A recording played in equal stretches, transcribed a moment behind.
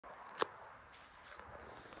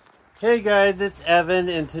Hey guys, it's Evan,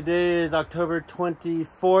 and today is October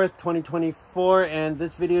 24th, 2024, and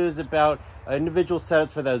this video is about individual setups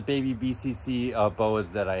for those baby BCC boas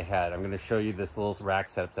that I had. I'm going to show you this little rack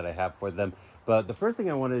setups that I have for them. But the first thing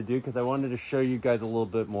I wanted to do, because I wanted to show you guys a little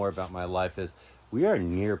bit more about my life, is we are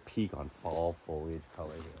near peak on fall foliage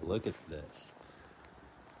color here. Look at this.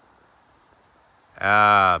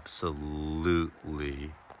 Absolutely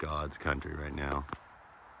God's country right now.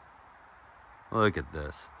 Look at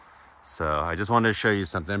this. So I just wanted to show you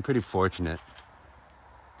something. I'm pretty fortunate.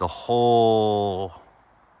 The whole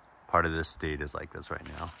part of this state is like this right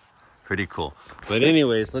now. Pretty cool. But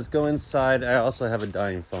anyways, let's go inside. I also have a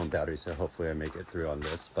dying phone battery, so hopefully I make it through on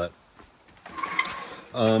this. But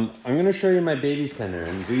I'm going to show you my baby center.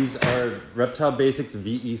 And these are Reptile Basics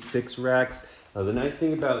VE6 racks. The nice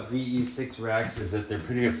thing about VE6 racks is that they're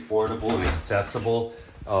pretty affordable and accessible.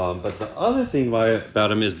 But the other thing about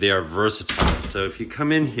them is they are versatile. So if you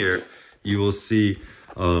come in here, you will see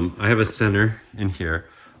I have a center in here.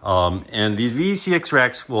 And these VE6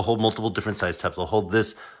 racks will hold multiple different size tubs. They'll hold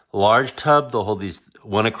this large tub, they'll hold these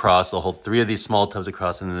one across, they'll hold 3 of these small tubs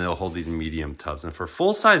across, and then they'll hold these medium tubs. And for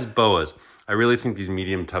full-size boas, I really think these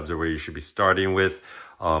medium tubs are where you should be starting with.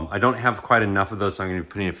 I don't have quite enough of those, so I'm going to be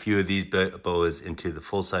putting a few of these boas into the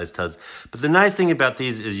full-size tubs. But the nice thing about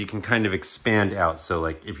these is you can kind of expand out. So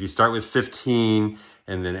like if you start with 15,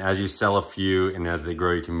 and then as you sell a few and as they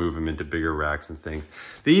grow, you can move them into bigger racks and things.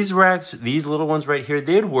 These racks, these little ones right here,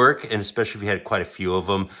 they'd work, and especially if you had quite a few of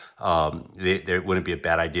them, there wouldn't be a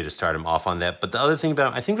bad idea to start them off on that. But the other thing about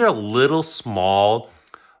them, I think they're a little small,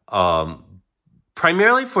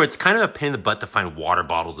 primarily for it's kind of a pain in the butt to find water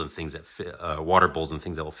bottles and things that fit, water bowls and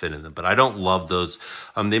things that will fit in them. But I don't love those.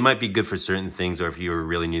 They might be good for certain things or if you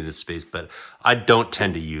really need the space, but I don't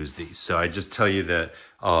tend to use these. So I just tell you that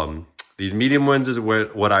these medium ones is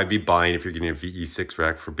what I'd be buying if you're getting a VE6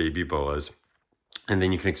 rack for baby boas. And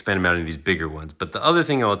then you can expand them out into these bigger ones. But the other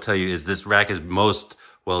thing I will tell you is this rack is most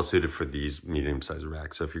well suited for these medium-sized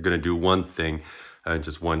racks. So if you're going to do one thing,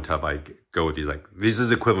 just one tub, I go with these. Like this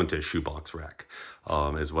is equivalent to a shoebox rack,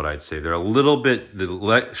 is what I'd say. They're a little bit,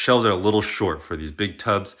 the shelves are a little short for these big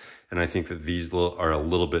tubs, and I think that these are a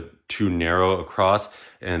little bit too narrow across,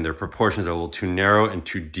 and their proportions are a little too narrow and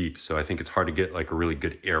too deep. So I think it's hard to get like a really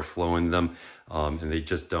good airflow in them, and they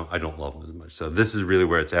just don't. I don't love them as much. So this is really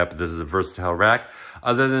where it's at. But this is a versatile rack.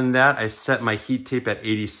 Other than that, I set my heat tape at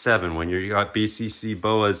 87. When you got BCC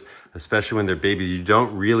boas, especially when they're babies, you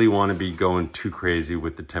don't really want to be going too crazy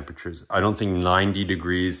with the temperatures. I don't think 90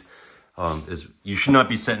 degrees you should not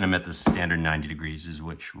be setting them at the standard 90 degrees, is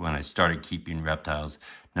which when I started keeping reptiles,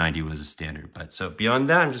 90 was a standard. But so beyond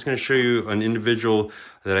that, I'm just going to show you an individual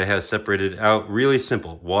that I have separated out. Really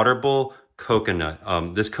simple. Water bowl, coconut.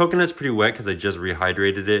 This coconut's pretty wet because I just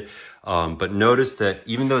rehydrated it. But notice that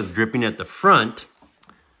even though it's dripping at the front,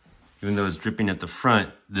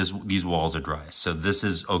 these walls are dry. So this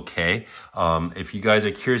is okay. If you guys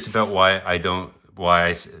are curious about why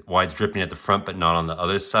it's dripping at the front but not on the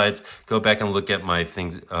other sides, go back and look at my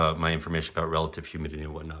things, my information about relative humidity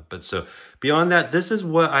and whatnot. But so beyond that, this is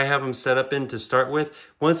what I have them set up in to start with.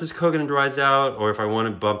 Once this coconut dries out, or if I want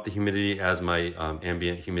to bump the humidity as my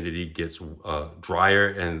ambient humidity gets drier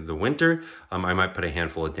in the winter, I might put a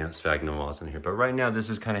handful of damp sphagnum moss in here. But right now, this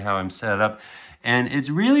is kind of how I'm set up, and it's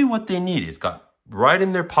really what they need. It's got right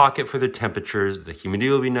in their pocket for their temperatures. The humidity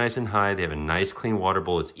will be nice and high. They have a nice clean water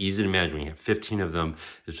bowl. It's easy to manage when you have 15 of them.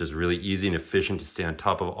 It's just really easy and efficient to stay on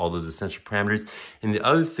top of all those essential parameters. And the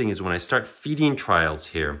other thing is when I start feeding trials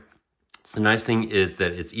here, the nice thing is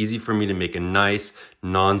that it's easy for me to make a nice,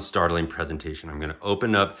 non-startling presentation. I'm going to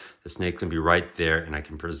open up, the snake's going to be right there, and I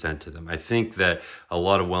can present to them. I think that a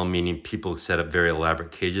lot of well-meaning people set up very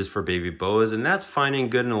elaborate cages for baby boas, and that's fine and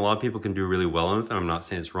good, and a lot of people can do really well with them. I'm not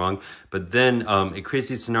saying it's wrong, but then it creates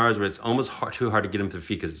these scenarios where it's almost too hard to get them to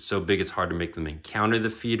feed because it's so big, it's hard to make them encounter the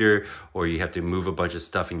feeder, or you have to move a bunch of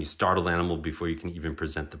stuff and you startle the animal before you can even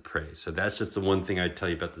present the prey. So that's just the one thing I'd tell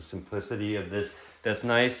you about the simplicity of this. That's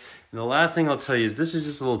nice. And the last thing I'll tell you is this is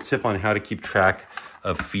just a little tip on how to keep track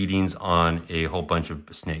of feedings on a whole bunch of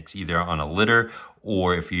snakes, either on a litter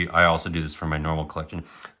or I also do this for my normal collection.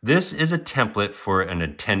 This is a template for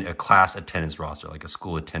a class attendance roster, like a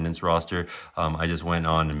school attendance roster. I just went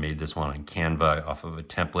on and made this one on Canva off of a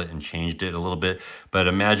template and changed it a little bit. But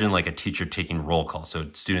imagine like a teacher taking roll call. So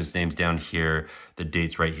students' names down here, the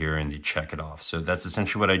dates right here, and they check it off. So that's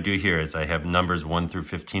essentially what I do here is I have numbers 1 through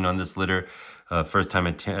 15 on this litter. First time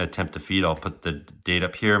I attempt to feed, I'll put the date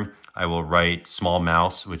up here. I will write small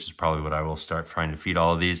mouse, which is probably what I will start trying to feed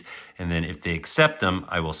all of these. And then if they accept them,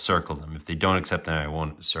 I will circle them. If they don't accept them, I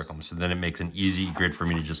won't circle them. So then it makes an easy grid for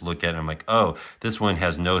me to just look at. And I'm like, oh, this one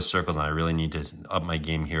has no circles and I really need to up my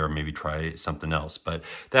game here or maybe try something else. But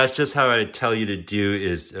that's just how I tell you to do,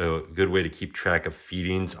 is a good way to keep track of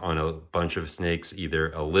feedings on a bunch of snakes.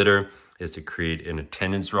 Either a litter is to create an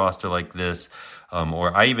attendance roster like this,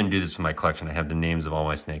 or I even do this with my collection. I have the names of all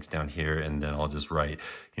my snakes down here, and then I'll just write,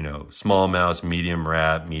 you know, small mouse, medium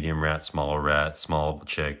rat, small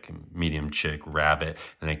chick, medium chick, rabbit,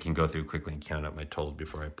 and I can go through quickly and count up my totals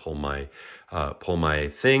before I pull my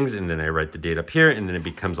things, and then I write the date up here, and then it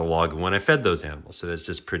becomes a log of when I fed those animals. So that's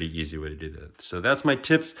just pretty easy way to do that. So that's my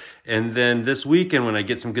tips. And then this weekend, when I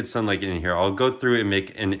get some good sunlight in here, I'll go through and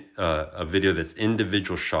make a video that's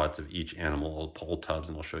individual shots of each animal. I'll pull tubs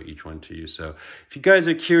and I'll show each one to you. So if you guys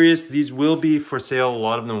are curious, these will be for sale. A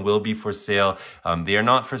lot of them will be for sale. They are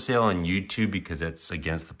not for sale on YouTube because that's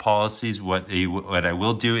against the policies. What I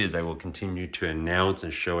will do is I will continue to announce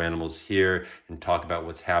and show animals here and talk about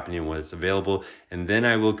what's happening and what's available. And then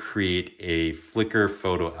I will create a Flickr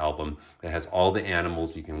photo album that has all the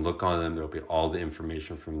animals. You can look on them. There'll be all the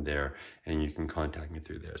information from there, and you can contact me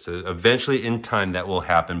through there. So eventually in time that will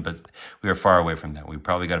happen, but we are far away from that. We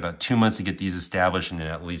probably got about 2 months to get these established, and then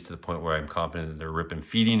at least to the point where I'm confident that they're ripping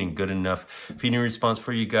feeding and good enough feeding response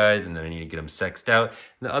for you guys, and then I need to get them sexed out.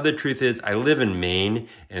 And the other truth is I live in Maine,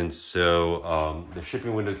 and so the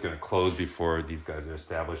shipping window is going to close before these guys are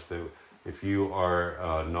established. So if you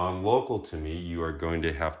are non-local to me, you are going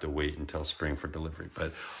to have to wait until spring for delivery.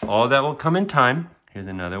 But all that will come in time. Here's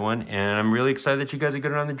another one. And I'm really excited that you guys are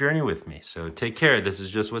going on the journey with me. So take care. This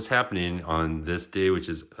is just what's happening on this day, which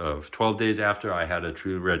is 12 days after I had a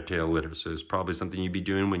true red tail litter. So it's probably something you'd be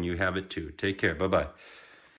doing when you have it too. Take care. Bye-bye.